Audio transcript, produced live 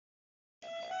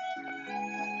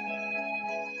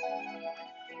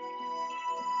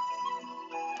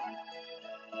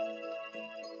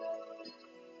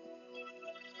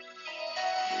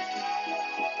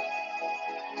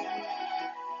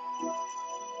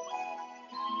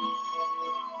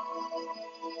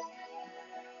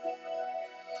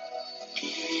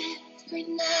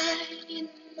Every night in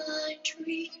my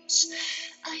dreams,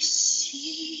 I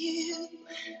see you,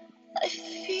 I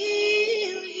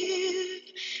feel you.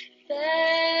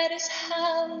 That is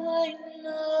how I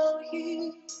know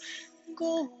you.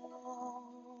 Go on.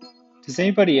 Does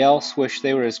anybody else wish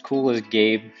they were as cool as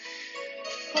Gabe?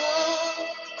 Far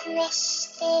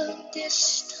across the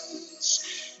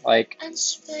distance, Like, and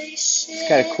he's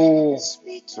got a cool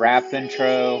spaces rap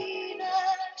intro, between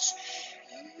us.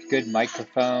 good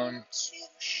microphone.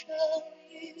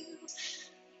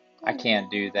 I can't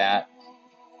do that.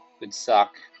 It would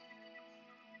suck.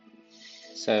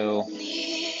 So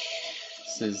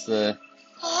this is the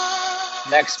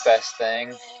next best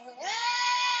thing, I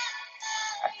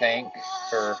think,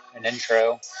 for an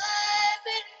intro.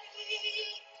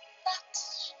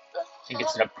 I think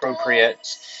it's an appropriate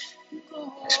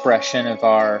expression of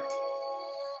our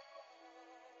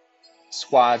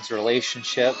squad's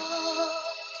relationship.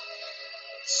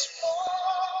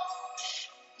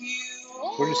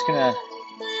 We're just gonna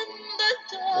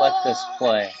let this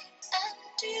play,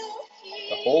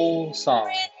 the whole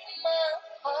song.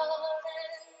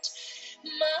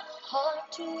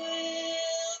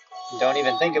 Don't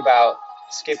even think about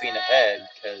skipping ahead,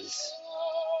 because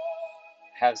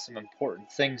I have some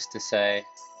important things to say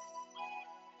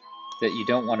that you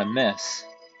don't want to miss.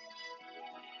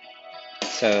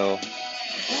 So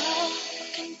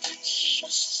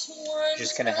you're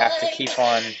just gonna have to keep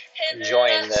on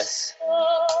enjoying this.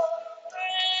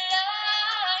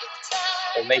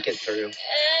 We'll make it through.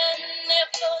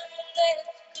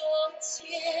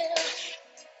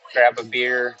 Grab a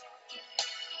beer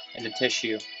and a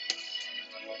tissue.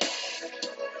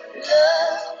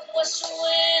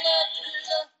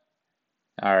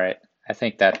 All right, I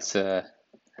think that's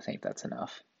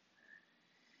enough.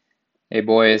 Hey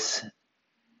boys,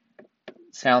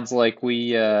 sounds like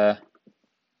we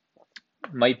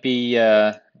might be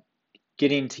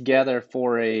getting together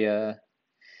for a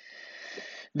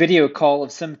video call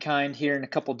of some kind here in a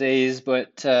couple days,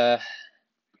 but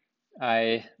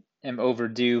I am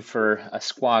overdue for a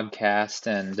squadcast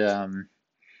and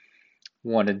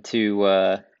wanted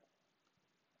to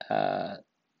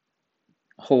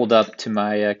hold up to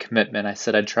my commitment. I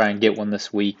said I'd try and get one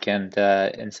this week, and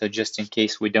so just in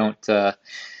case we don't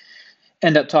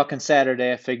end up talking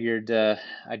Saturday, I figured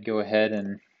I'd go ahead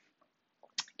and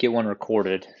get one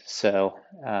recorded. So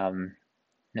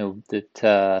know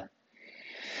that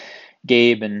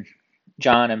Gabe and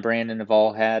John and Brandon have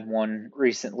all had one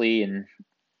recently, and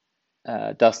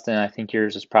Dustin, I think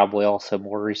yours is probably also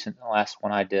more recent than the last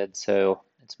one I did. So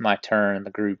it's my turn in the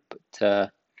group.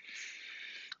 But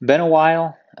been a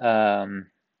while.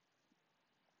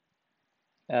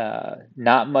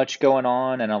 Not much going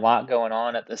on and a lot going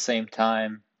on at the same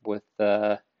time with,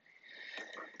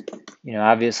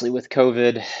 obviously with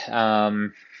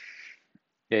COVID.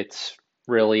 It's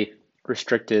really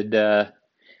restricted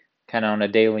kind of on a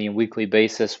daily and weekly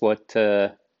basis what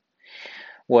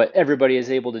everybody is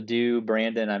able to do.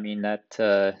 Brandon, I mean,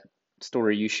 that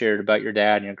story you shared about your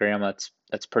dad and your grandma,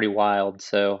 that's pretty wild.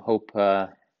 So hope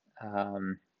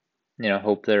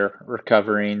hope they're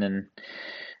recovering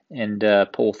and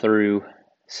pull through.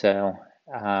 So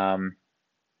on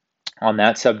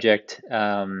that subject,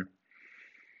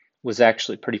 was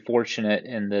actually pretty fortunate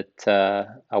in that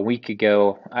a week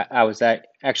ago I was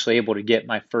actually able to get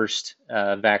my first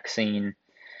vaccine.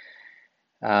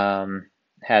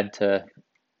 Had to,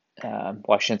 well,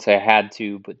 I shouldn't say I had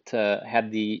to, but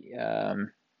had the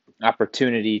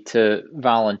opportunity to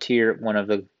volunteer at one of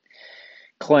the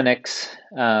clinics.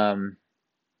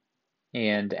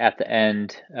 And at the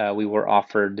end, we were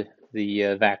offered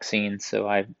the vaccine, so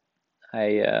I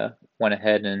went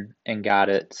ahead and got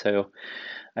it. So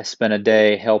I spent a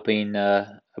day helping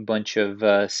a bunch of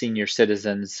senior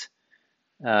citizens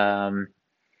fill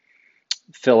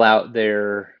out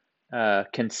their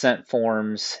consent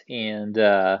forms and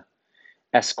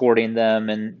escorting them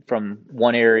and from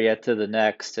one area to the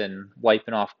next and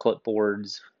wiping off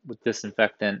clipboards with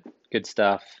disinfectant, good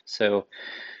stuff. So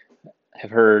I've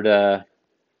heard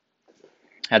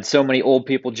had so many old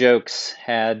people jokes,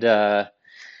 had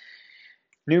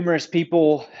numerous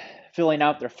people filling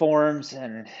out their forms,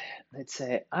 and they'd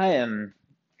say, I am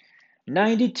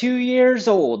 92 years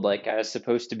old. Like I was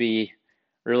supposed to be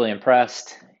really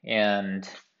impressed, and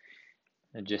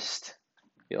I just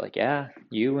feel like, yeah,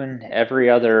 you and every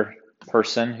other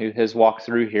person who has walked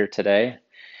through here today.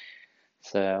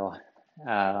 So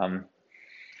have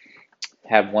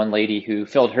one lady who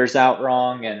filled hers out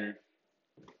wrong, and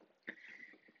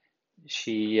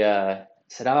she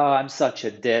said, oh, I'm such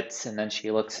a ditz. And then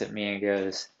she looks at me and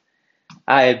goes,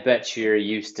 I bet you're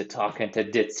used to talking to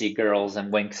ditzy girls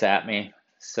and winks at me.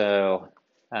 So,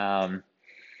 um,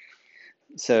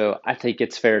 so I think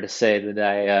it's fair to say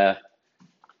that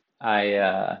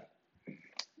I,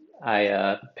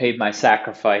 I paid my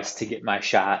sacrifice to get my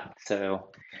shot. So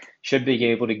should be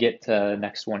able to get to the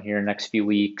next one here in the next few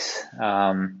weeks.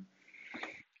 And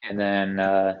then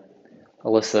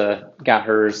Alyssa got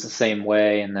hers the same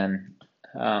way, and then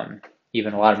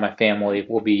even a lot of my family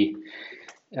will be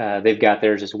they've got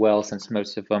theirs as well, since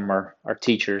most of them are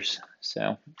teachers.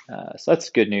 So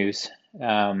that's good news.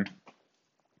 Um,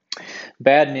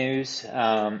 Bad news.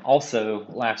 Also,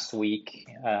 last week,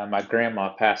 my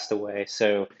grandma passed away.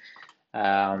 So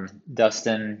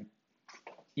Dustin,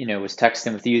 was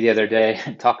texting with you the other day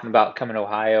talking about coming to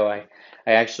Ohio. I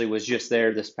actually was just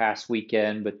there this past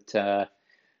weekend, but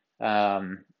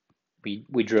um,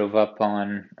 we drove up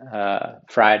on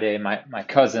Friday. My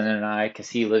cousin and I, because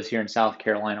he lives here in South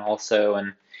Carolina also,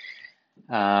 and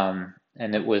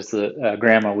it was the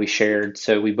grandma we shared.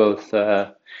 So we both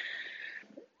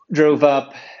drove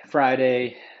up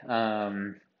Friday.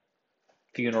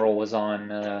 Funeral was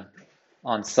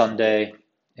on Sunday,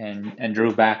 and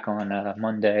drove back on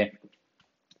Monday.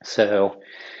 So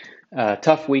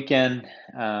tough weekend.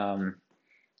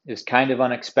 It was kind of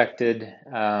unexpected.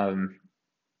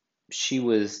 She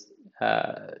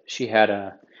had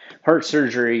a heart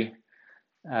surgery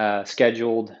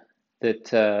scheduled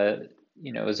that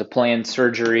it was a planned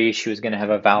surgery. She was going to have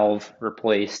a valve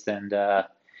replaced, and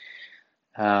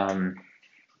um,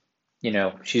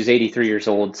 she's 83 years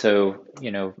old, so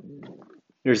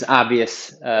there's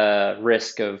obvious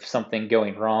risk of something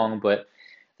going wrong, but I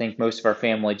think most of our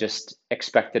family just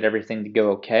expected everything to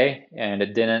go okay, and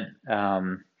it didn't.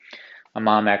 My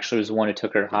mom actually was the one who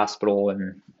took her to the hospital,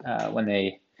 and when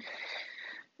they,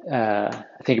 I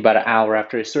think about an hour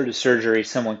after they started surgery,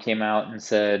 someone came out and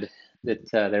said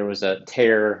that there was a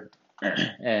tear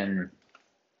and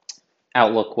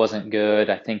outlook wasn't good.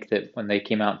 I think that when they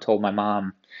came out and told my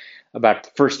mom about it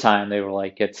the first time, they were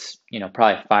like, it's,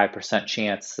 probably a 5%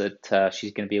 chance that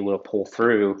she's going to be able to pull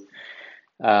through.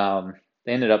 They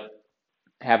ended up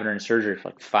having her in surgery for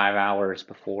like 5 hours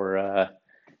before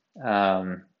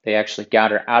they actually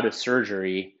got her out of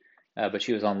surgery, but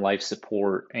she was on life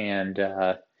support,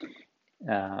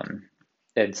 um,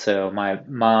 and so my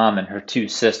mom and her two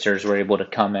sisters were able to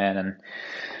come in and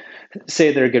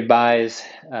say their goodbyes,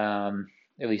 at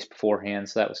least beforehand.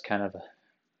 So that was kind of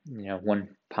one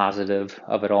positive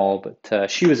of it all.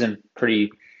 But she was in pretty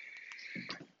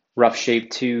rough shape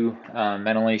too,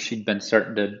 mentally. She'd been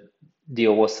starting to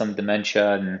deal with some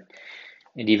dementia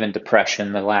and even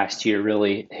depression. The last year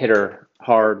really hit her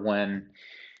hard when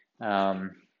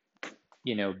um,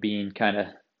 being kind of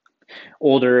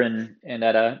older and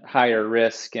at a higher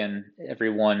risk, and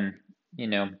everyone, you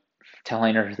know,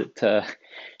 telling her that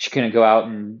she couldn't go out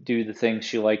and do the things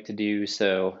she liked to do.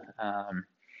 So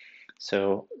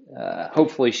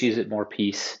hopefully she's at more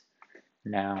peace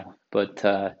now. But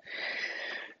it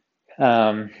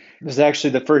was actually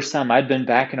the first time I'd been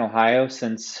back in Ohio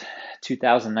since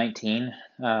 2019.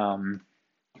 And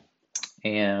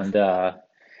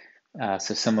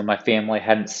So some of my family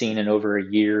hadn't seen in over a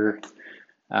year.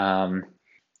 Um,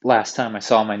 Last time I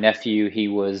saw my nephew, he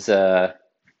was uh,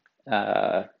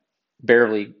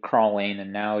 barely crawling,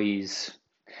 and now he's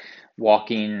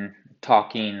walking,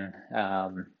 talking.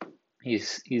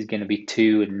 He's going to be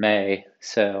 2 in May,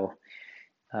 so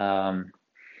um,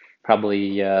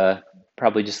 probably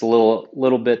probably just a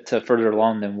little bit further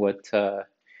along than what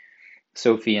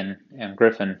Sophie and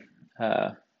Griffin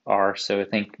are. So I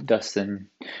think Dustin,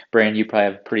 Brand, you probably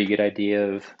have a pretty good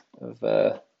idea of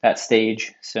that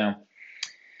stage. So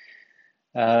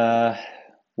uh,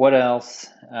 what else?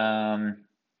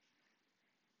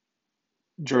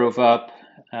 Drove up,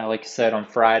 like I said, on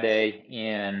Friday,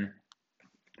 and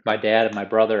my dad and my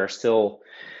brother are still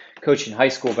coaching high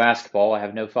school basketball. I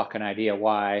have no fucking idea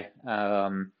why.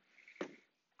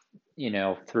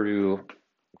 Through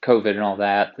COVID and all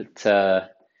that,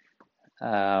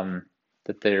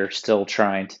 that they're still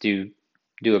trying to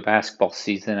do a basketball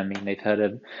season. I mean, they've had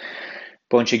a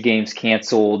bunch of games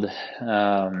canceled.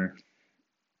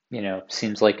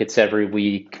 Seems like it's every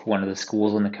week. One of the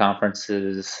schools in the conference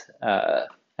is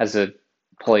as a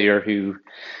player who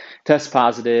tests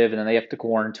positive, and then they have to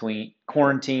quarantine.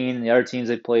 The other teams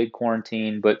they played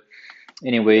quarantine, but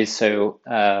anyways, so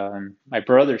my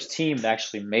brother's team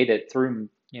actually made it through,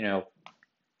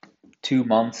 2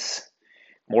 months,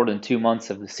 more than 2 months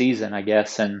of the season, I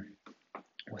guess, and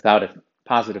without a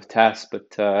positive test.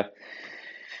 But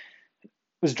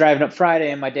was driving up Friday,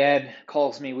 and my dad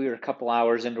calls me. We were a couple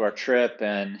hours into our trip,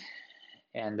 and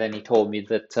and then he told me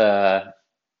that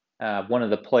one of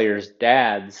the players'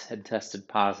 dads had tested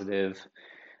positive,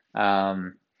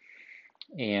 um,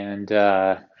 and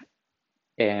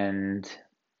and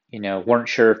weren't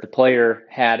sure if the player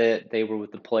had it. They were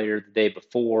with the player the day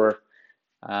before,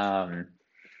 um,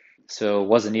 so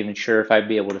wasn't even sure if I'd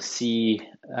be able to see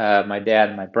my dad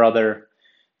and my brother.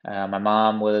 My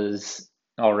mom was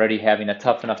already having a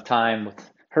tough enough time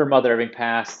with her mother having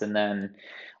passed, and then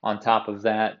on top of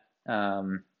that,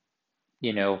 um,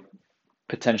 you know,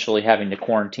 potentially having to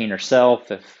quarantine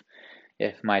herself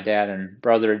if my dad and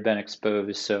brother had been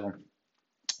exposed. So,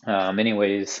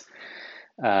 anyways,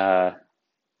 uh,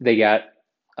 they got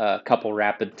a couple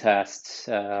rapid tests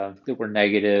that were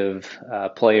negative.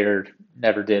 Player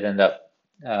never did end up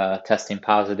testing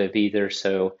positive either.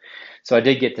 So I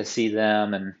did get to see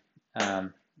them,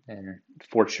 and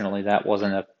fortunately that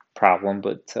wasn't a problem.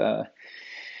 But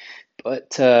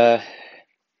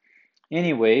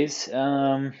anyways,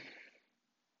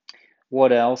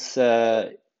 what else?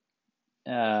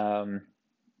 Um,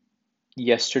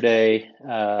 yesterday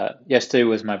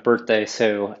was my birthday,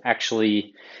 so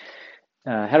actually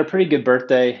had a pretty good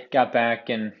birthday. Got back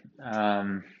and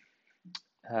uh,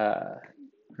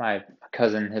 my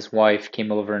cousin, his wife,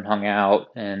 came over and hung out.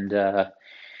 And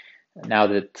now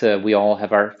that we all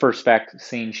have our first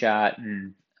vaccine shot,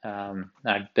 and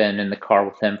I've been in the car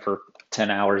with him for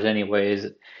 10 hours anyways,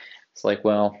 it's like,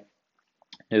 well,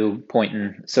 no point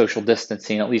in social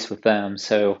distancing, at least with them.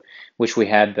 So, which we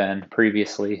had been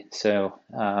previously. So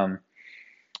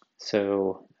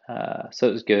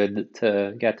it was good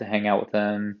to get to hang out with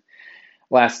them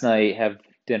last night, have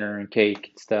dinner and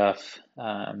cake and stuff.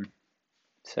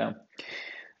 So,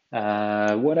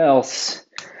 what else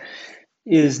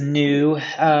is new?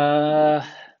 I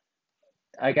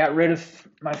got rid of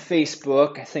my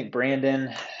Facebook. I think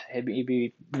Brandon had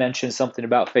maybe mentioned something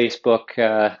about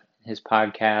Facebook, his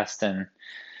podcast,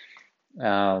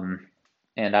 um,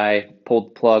 and I pulled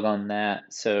the plug on that.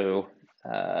 So,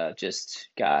 just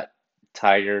got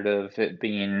tired of it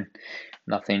being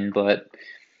nothing but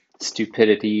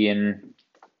stupidity and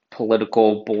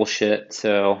political bullshit.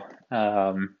 So,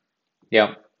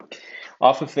 yeah,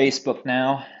 off of Facebook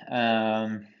now.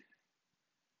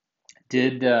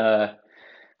 Did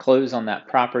close on that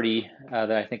property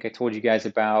that I think I told you guys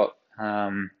about.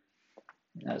 That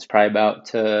was probably about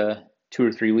 2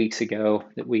 or 3 weeks ago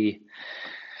that we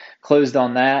closed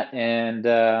on that, and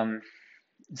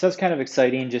so it's kind of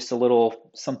exciting. Just a little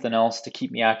something else to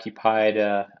keep me occupied.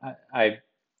 I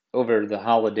over the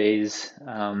holidays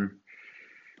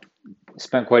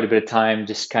spent quite a bit of time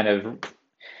just kind of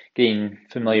getting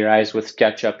familiarized with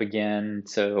SketchUp again.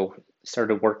 So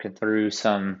started working through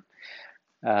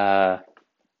uh,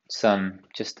 some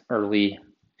just early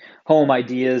home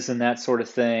ideas and that sort of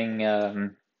thing.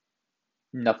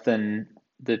 Nothing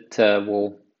that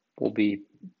we'll be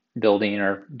building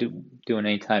or doing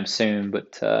anytime soon,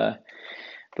 but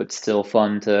still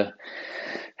fun to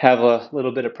have a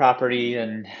little bit of property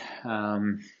and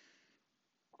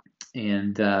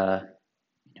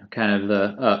kind of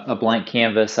a blank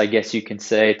canvas, I guess you can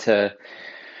say, to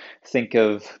think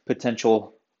of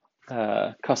potential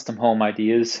custom home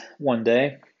ideas one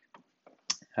day.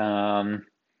 On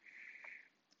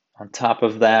top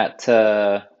of that,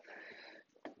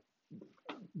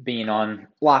 being on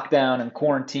lockdown and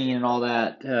quarantine and all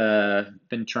that,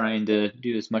 been trying to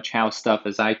do as much house stuff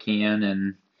as I can,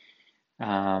 and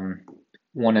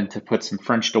wanted to put some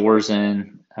French doors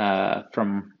in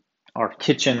from our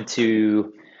kitchen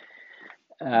to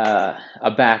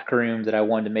a back room that I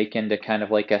wanted to make into kind of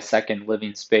like a second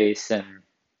living space. And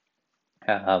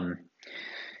um,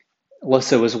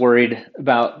 Alyssa was worried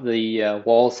about the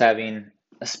walls having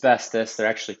asbestos. They're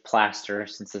actually plaster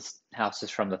since this house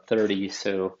is from the 30s,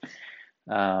 so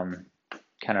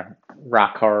kind of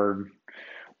rock hard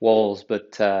walls.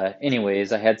 But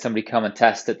anyways, I had somebody come and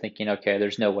test it, thinking, okay,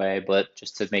 there's no way, but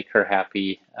just to make her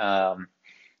happy,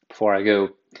 before I go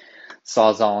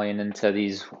sawzalling into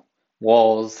these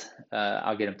walls,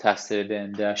 I'll get them tested.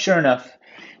 And sure enough,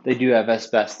 they do have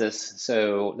asbestos.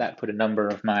 So that put a number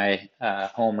of my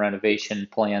home renovation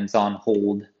plans on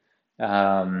hold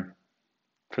for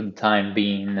the time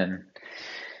being, and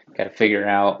got to figure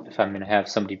out if I'm going to have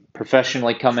somebody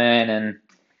professionally come in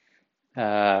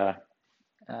and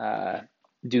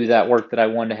do that work that I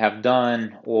wanted to have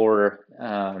done, or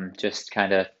just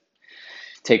kind of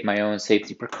take my own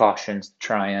safety precautions to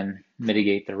try and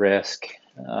mitigate the risk.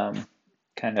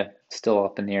 Kind of still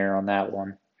up in the air on that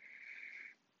one.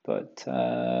 But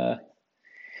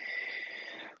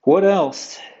what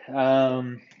else?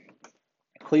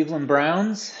 Cleveland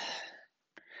Browns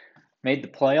Made the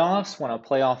playoffs, won a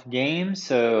playoff game,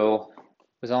 so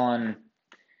was on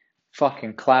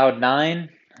fucking cloud nine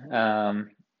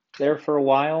there for a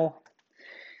while.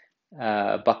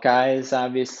 Buckeyes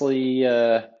obviously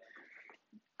uh,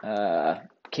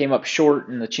 came up short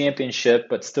in the championship,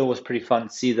 but still was pretty fun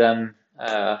to see them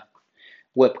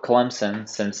whip Clemson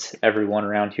since everyone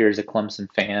around here is a Clemson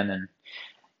fan and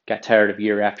got tired of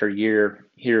year after year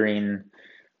hearing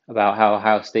about how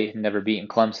Ohio State had never beaten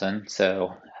Clemson.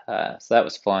 So that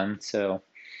was fun.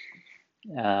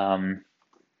 Um,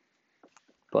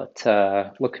 but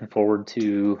looking forward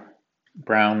to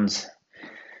Browns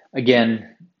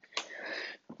again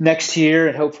next year,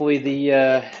 and hopefully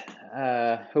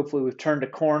we've turned a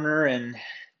corner, and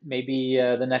maybe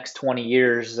the next 20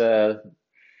 years the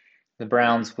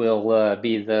Browns will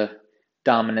be the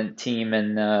dominant team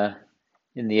in the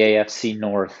AFC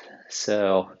North.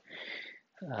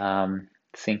 I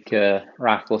think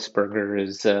Roethlisberger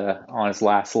is on his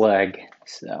last leg.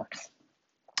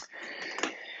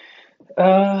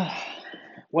 Uh,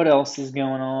 what else is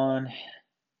going on?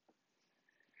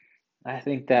 I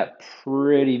think that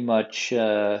pretty much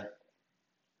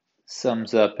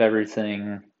sums up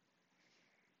everything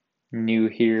new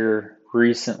here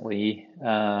recently.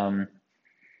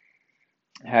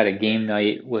 Had a game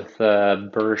night with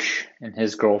Bursch and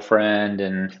his girlfriend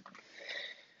and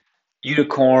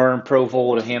Unicorn,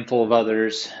 Provolt, a handful of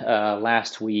others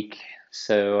last week.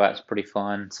 So that's pretty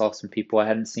fun. Saw some people I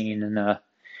hadn't seen in a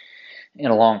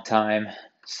long time.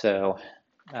 So,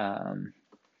 um,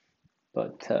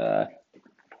 but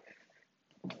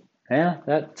yeah,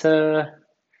 that's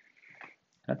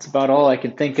about all I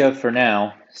can think of for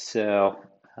now. So,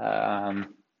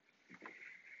 um,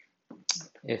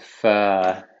 if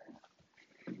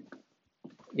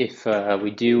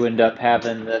we do end up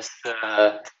having this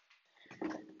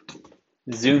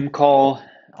Zoom call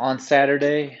on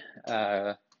Saturday,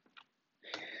 then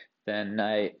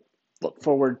I look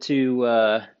forward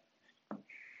to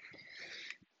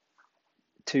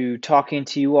talking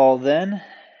to you all then.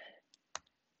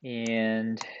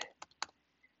 And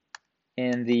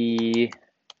in the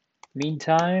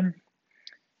meantime,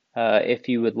 if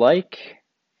you would like,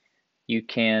 you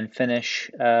can finish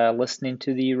listening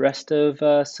to the rest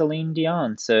of Celine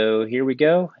Dion. So here we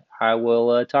go. I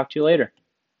will talk to you later.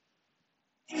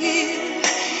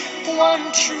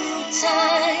 One true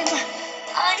time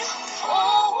I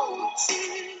hold you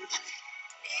in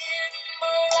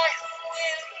my life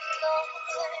will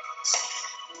always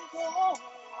go.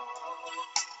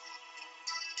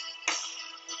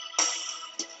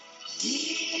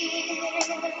 Here,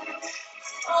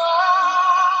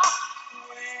 far,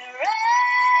 wherever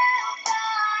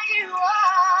you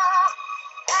are,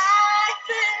 I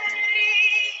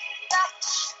believe that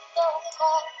the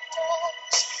heart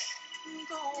does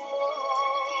go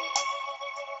on.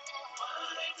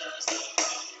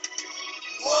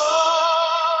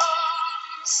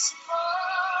 Once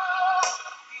more,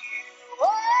 you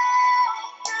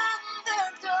open the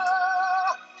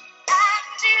door,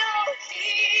 and you'll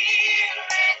hear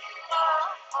in my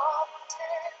heart,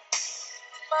 and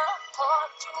my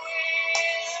heart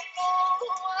will go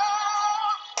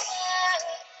on and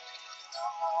on.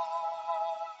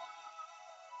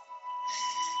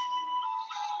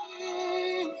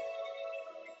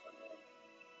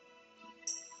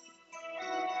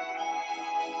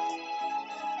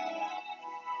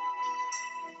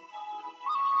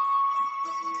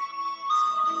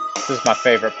 This is my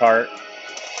favorite part.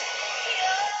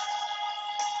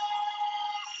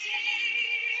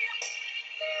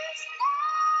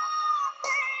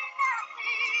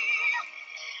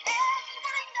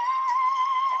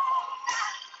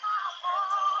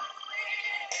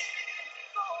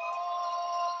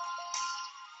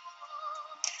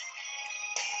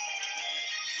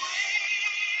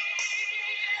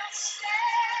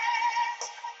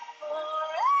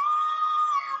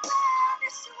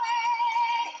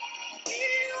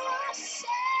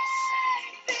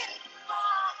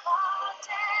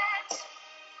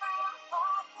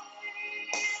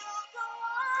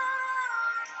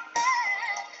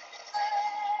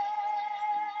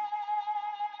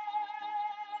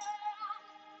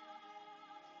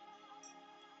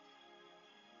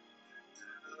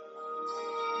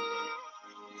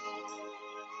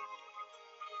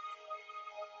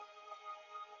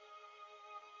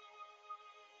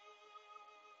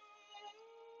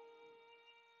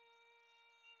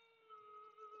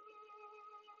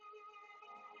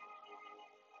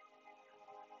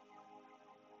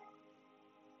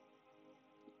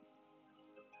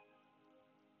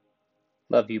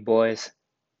 Love you, boys.